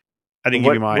 I didn't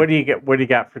give you mine. What do you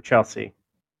got for Chelsea?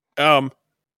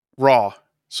 Raw.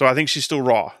 So I think she's still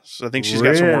Raw. So I think she's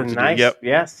got some work to do. Yep.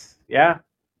 Yes. Yeah.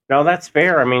 No, that's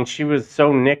fair. I mean, she was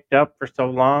so nicked up for so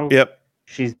long. Yep.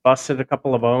 She's busted a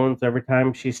couple of bones every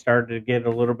time she started to get a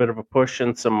little bit of a push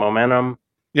and some momentum.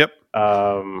 Yep.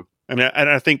 And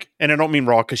I think, and I don't mean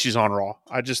Raw because she's on Raw.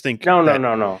 I just think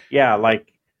no. Yeah,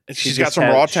 like she's got some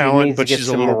Raw talent, but she's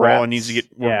a little raw and needs to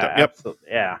get worked up. Yep. Absolutely.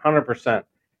 Yeah, 100%.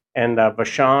 And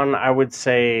Vachon, I would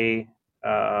say,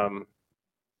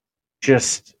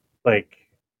 just like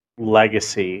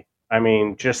legacy. I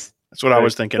mean, just that's what I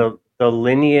was thinking. The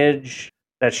lineage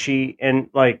that she, and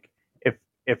like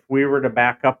if we were to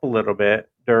back up a little bit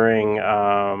during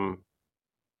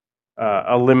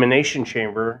Elimination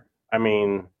Chamber, I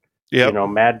mean,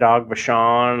 Mad Dog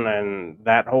Vachon and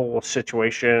that whole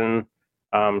situation.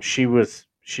 She was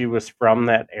from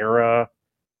that era,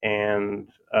 and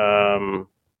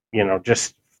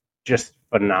just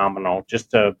phenomenal.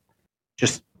 Just a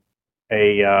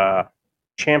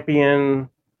champion,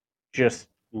 just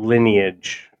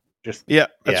lineage. Just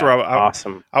that's where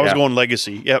awesome. I was going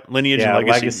legacy. Yep, lineage and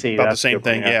legacy. About the same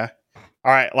thing. One, yeah.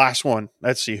 All right, last one.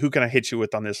 Let's see. Who can I hit you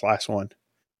with on this last one?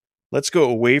 Let's go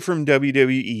away from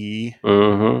WWE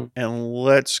and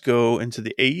let's go into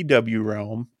the AEW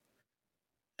realm.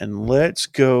 And let's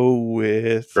go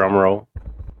with drum roll.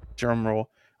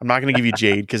 I'm not going to give you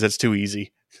Jade because that's too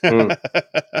easy. Dream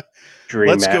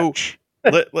let's match.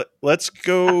 Let's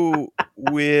go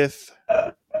with.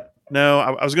 No,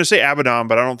 I was going to say Abaddon,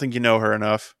 but I don't think you know her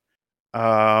enough.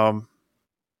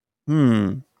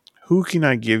 Who can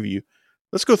I give you?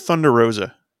 Let's go Thunder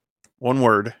Rosa. One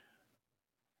word.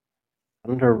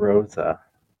 Thunder Rosa.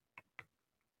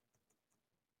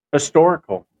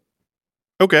 Historical.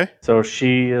 Okay. So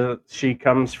she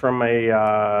comes from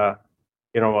a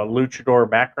luchador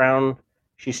background.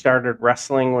 She started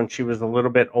wrestling when she was a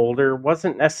little bit older.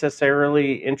 Wasn't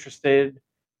necessarily interested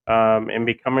and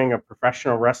becoming a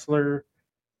professional wrestler.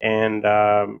 And,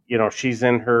 she's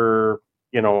in her,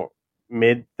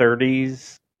 mid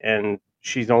 30s, and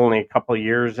she's only a couple of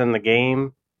years in the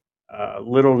game. A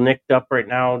little nicked up right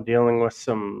now, dealing with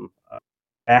some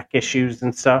back issues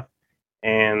and stuff.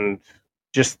 And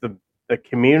just the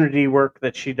community work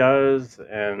that she does.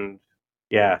 And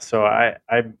yeah, so I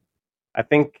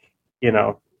think,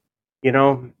 now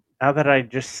that I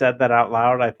just said that out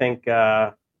loud, I think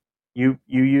you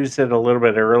used it a little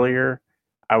bit earlier.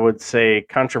 I would say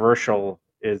controversial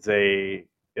is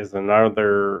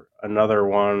another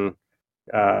one.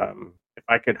 If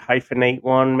I could hyphenate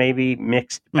one, maybe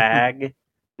mixed bag.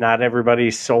 Not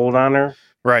everybody's sold on her,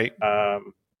 Right.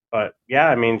 but yeah,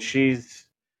 I mean, she's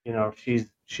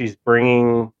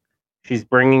bringing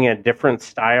a different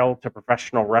style to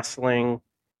professional wrestling,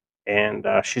 and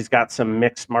she's got some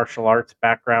mixed martial arts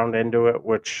background into it,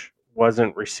 which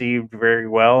wasn't received very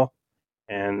well.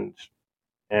 And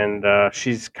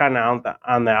she's kind of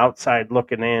on the outside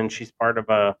looking in. She's part of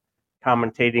a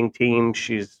commentating team.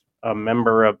 She's a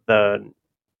member of the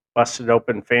Busted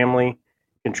Open family,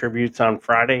 contributes on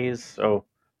Fridays. So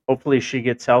hopefully she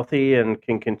gets healthy and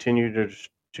can continue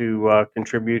to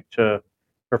contribute to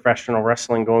professional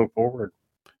wrestling going forward.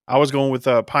 I was going with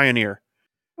Pioneer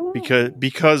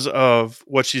because of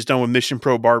what she's done with Mission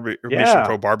Pro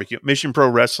Mission Pro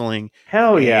Wrestling.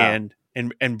 Hell yeah.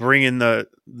 And bringing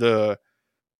the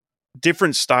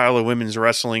different style of women's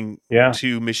wrestling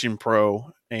to Mission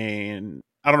Pro. And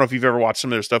I don't know if you've ever watched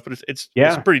some of their stuff, but it's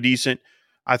pretty decent.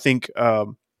 I think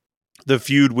the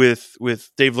feud with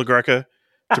Dave LaGreca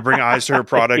to bring eyes to her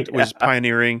product was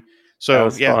pioneering. So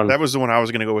fun. That was the one I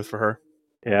was going to go with for her.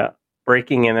 Yeah.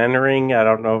 Breaking and entering. I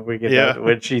don't know if we get that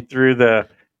when she threw the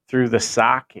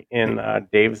sock in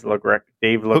Dave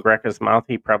LaGreca's mouth.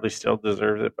 He probably still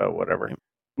deserves it, but whatever.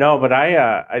 No, but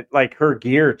I like her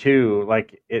gear too.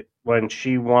 Like it when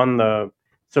she won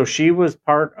so she was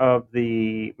part of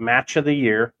the match of the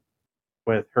year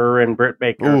with her and Britt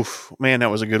Baker. Oof, man, that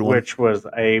was a good one. Which was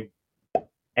a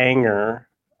banger.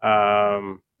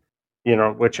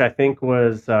 Which I think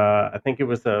was it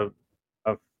was a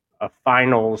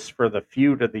finals for the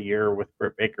feud of the year with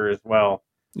Britt Baker as well.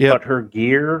 Yep. But her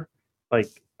gear, like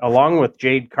along with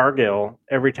Jade Cargill,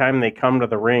 every time they come to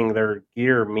the ring, their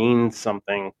gear means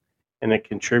something, and it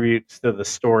contributes to the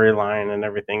storyline and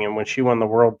everything. And when she won the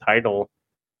world title,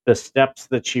 the steps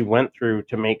that she went through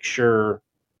to make sure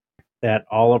that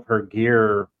all of her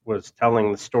gear was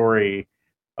telling the story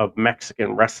of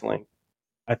Mexican wrestling,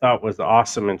 I thought was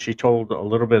awesome. And she told a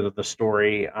little bit of the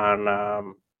story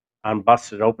on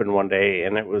Busted Open one day,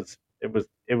 and it was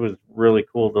really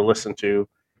cool to listen to.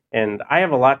 And I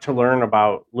have a lot to learn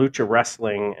about lucha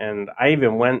wrestling, and I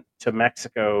even went to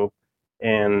Mexico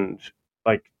and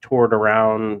like toured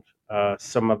around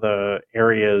some of the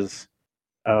areas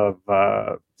of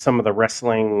some of the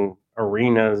wrestling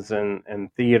arenas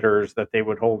and theaters that they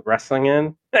would hold wrestling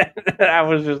in. I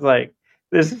was just like,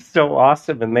 this is so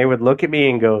awesome. And they would look at me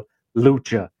and go,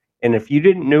 lucha. And if you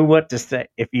didn't know what to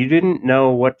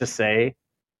say,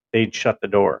 they'd shut the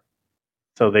door.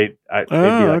 So they'd be like,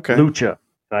 lucha.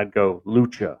 And I'd go,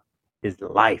 lucha is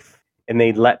life. And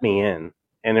they'd let me in.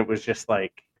 And it was just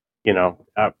like,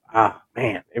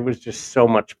 man, it was just so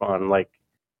much fun. Like,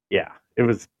 yeah, it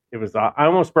was, I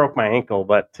almost broke my ankle,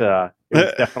 but it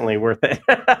was definitely worth it.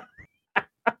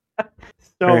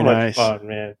 Very much fun,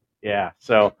 man. Yeah.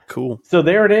 So cool. So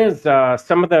there it is.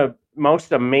 Some of the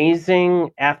most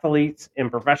amazing athletes in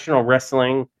professional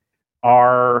wrestling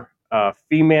are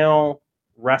female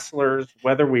wrestlers,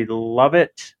 whether we love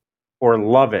it or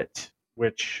love it,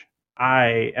 which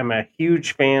I am a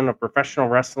huge fan of professional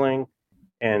wrestling.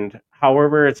 And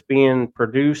however it's being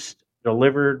produced,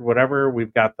 delivered, whatever,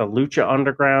 we've got the Lucha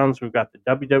Undergrounds, we've got the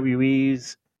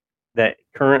WWEs, that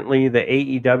currently the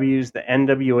AEWs, the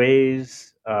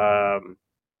NWAs,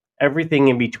 everything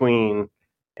in between.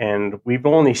 And we've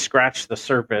only scratched the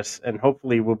surface, and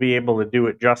hopefully we'll be able to do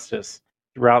it justice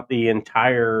throughout the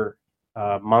entire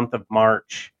month of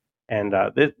March. And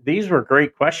these were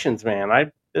great questions,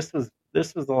 man. This was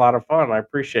a lot of fun. I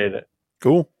appreciate it.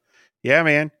 Cool. Yeah,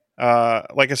 man.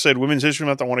 Like I said, Women's History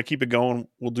Month, I want to keep it going.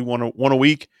 We'll do one a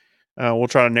week. We'll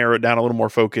try to narrow it down a little more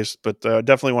focused, but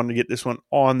definitely wanted to get this one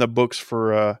on the books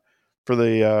for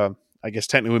the I guess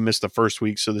technically we missed the first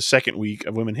week, so the second week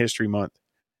of Women's History Month.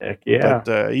 Heck yeah.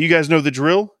 But you guys know the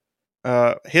drill.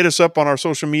 Hit us up on our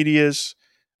social medias,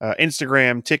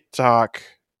 Instagram, TikTok,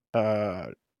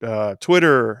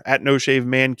 Twitter,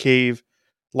 @NoShaveManCave.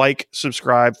 Like,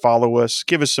 subscribe, follow us,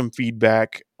 give us some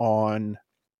feedback on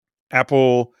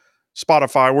Apple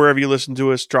Spotify, wherever you listen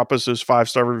to us, drop us those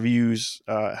 5-star reviews.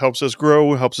 Helps us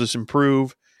grow, helps us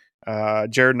improve.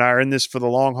 Jared and I are in this for the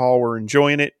long haul. We're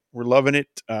enjoying it. We're loving it.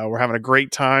 We're having a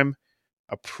great time.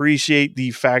 Appreciate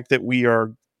the fact that we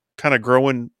are kind of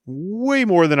growing way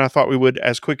more than I thought we would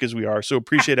as quick as we are. So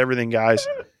appreciate everything, guys.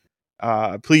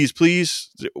 Please,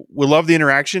 we love the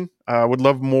interaction. Would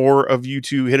love more of you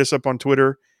to hit us up on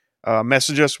Twitter.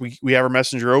 Message us. We have our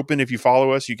messenger open. If you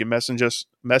follow us, you can message us.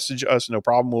 No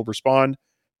problem. We'll respond.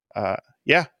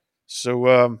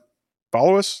 So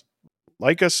follow us,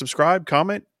 like us, subscribe,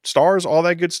 comment, stars, all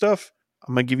that good stuff.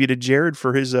 I'm going to give you to Jared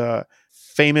for his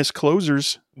famous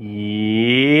closers.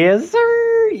 Yes,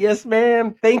 sir. Yes,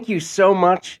 ma'am. Thank you so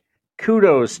much.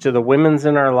 Kudos to the women's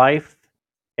in our life.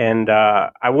 And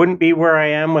I wouldn't be where I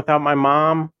am without my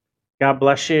mom. God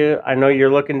bless you. I know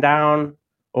you're looking down.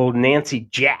 Old Nancy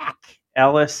Jack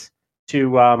Ellis.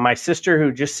 To my sister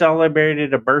who just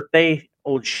celebrated a birthday,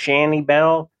 old Shani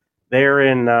Bell, there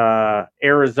in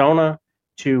Arizona.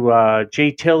 To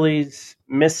Jay Tilley's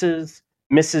Mrs.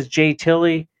 Jay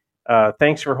Tilley.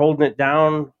 Thanks for holding it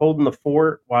down, holding the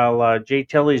fort while Jay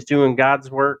Tilley's doing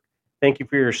God's work. Thank you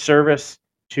for your service.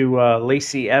 To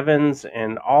Lacey Evans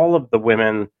and all of the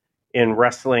women in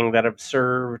wrestling that have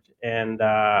served. And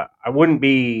I wouldn't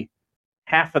be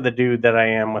half of the dude that I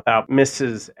am without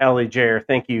Mrs. Ellie Jair.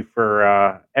 Thank you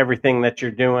for everything that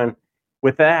you're doing.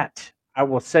 With that, I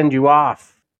will send you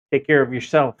off. Take care of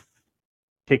yourself.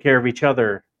 Take care of each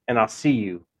other. And I'll see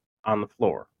you on the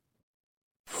floor.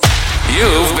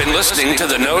 You've been listening to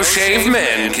the No Shave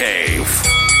Man Cave.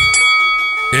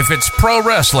 If it's pro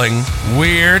wrestling,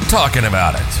 we're talking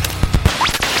about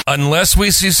it. Unless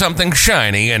we see something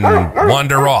shiny and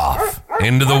wander off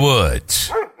into the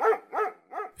woods.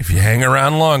 If you hang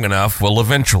around long enough, we'll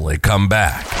eventually come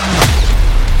back.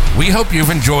 We hope you've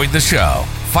enjoyed the show.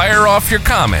 Fire off your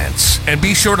comments and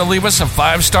be sure to leave us a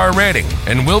 5-star rating,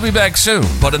 and we'll be back soon.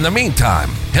 But in the meantime,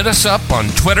 hit us up on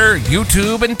Twitter,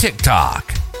 YouTube, and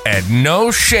TikTok at No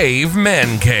Shave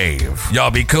Men Cave.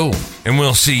 Y'all be cool, and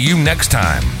we'll see you next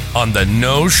time on the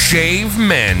No Shave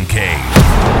Men Cave.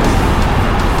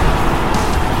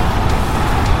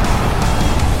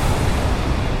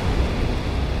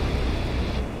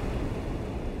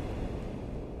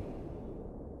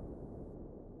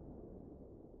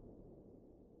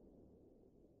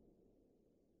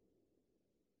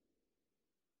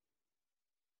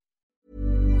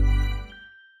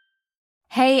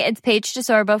 Hey, it's Paige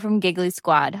DeSorbo from Giggly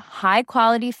Squad. High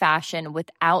quality fashion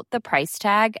without the price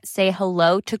tag. Say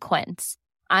hello to Quince.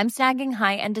 I'm snagging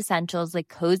high-end essentials like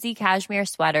cozy cashmere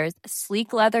sweaters,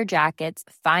 sleek leather jackets,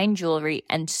 fine jewelry,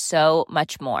 and so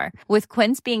much more. With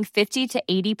Quince being 50 to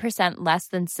 80% less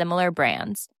than similar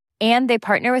brands. And they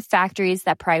partner with factories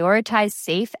that prioritize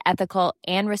safe, ethical,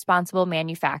 and responsible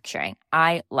manufacturing.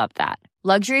 I love that.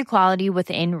 Luxury quality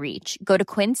within reach. Go to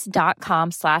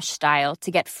quince.com/style to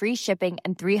get free shipping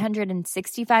and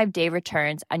 365-day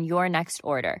returns on your next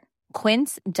order.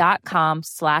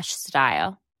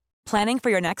 Quince.com/style. Planning for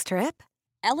your next trip?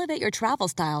 Elevate your travel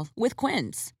style with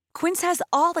Quince. Quince has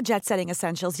all the jet-setting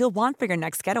essentials you'll want for your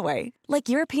next getaway, like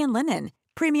European linen,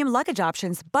 premium luggage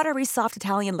options, buttery soft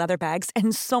Italian leather bags,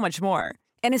 and so much more.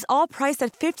 And is all priced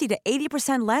at 50 to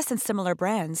 80% less than similar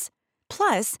brands.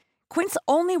 Plus, Quince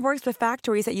only works with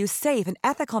factories that use safe and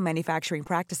ethical manufacturing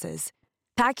practices.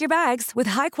 Pack your bags with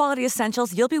high-quality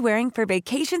essentials you'll be wearing for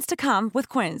vacations to come with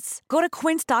Quince. Go to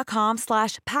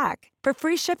quince.com/pack for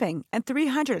free shipping and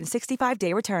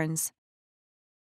 365-day returns.